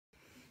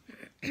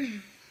Burn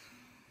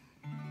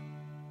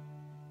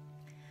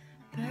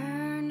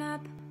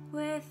up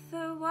with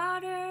the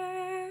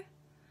water,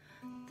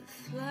 the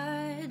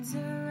floods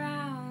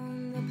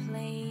around the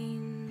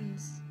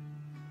plains,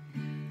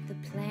 the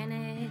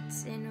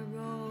planets in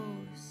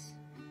rows.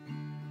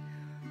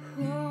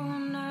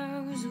 Who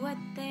knows what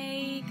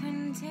they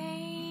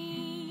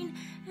contain?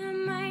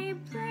 And my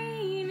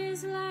brain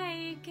is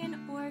like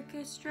an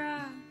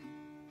orchestra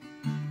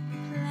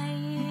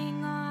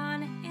playing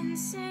on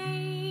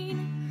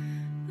insane.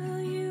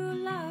 Will you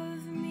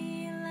love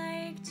me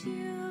like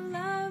you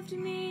loved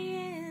me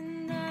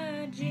in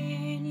the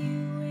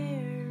January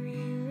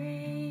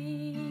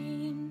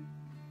rain?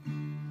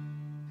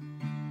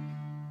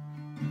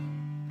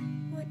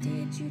 What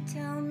did you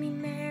tell me,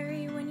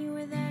 Mary, when you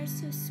were there,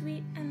 so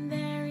sweet and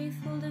very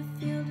full of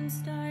field and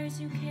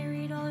stars? You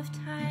carried all of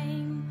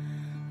time.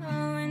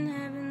 Oh, in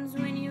heavens,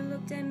 when you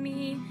looked at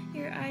me,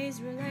 your eyes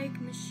were like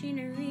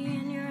machinery,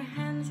 and your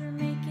hands were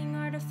making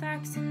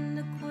artifacts in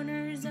the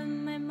corners of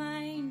my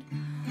mind.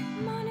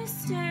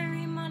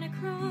 Monastery,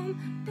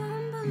 monochrome,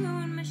 bone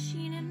balloon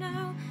machine, and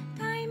now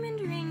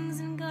diamond rings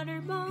and gutter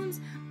bones,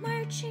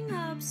 marching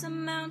up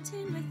some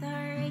mountain with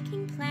our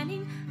aching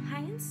planning,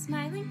 high and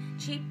smiling,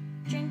 cheap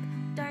drink,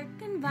 dark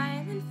and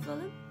violent, full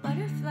of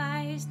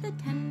butterflies, the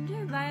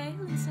tender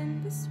violence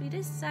and the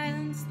sweetest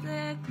silence.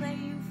 The clay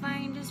you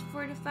find is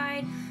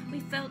fortified. We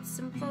felt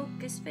some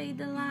focus fade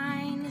the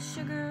line, the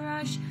sugar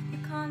rush, the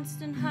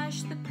constant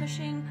hush, the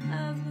pushing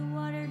of the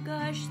water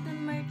gush, the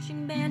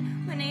marching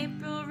band when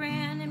April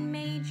ran and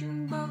May,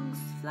 June bugs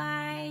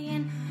fly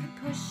in.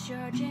 Push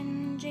George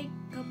and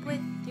Jacob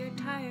with your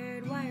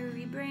tired,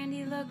 wiry,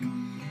 brandy look.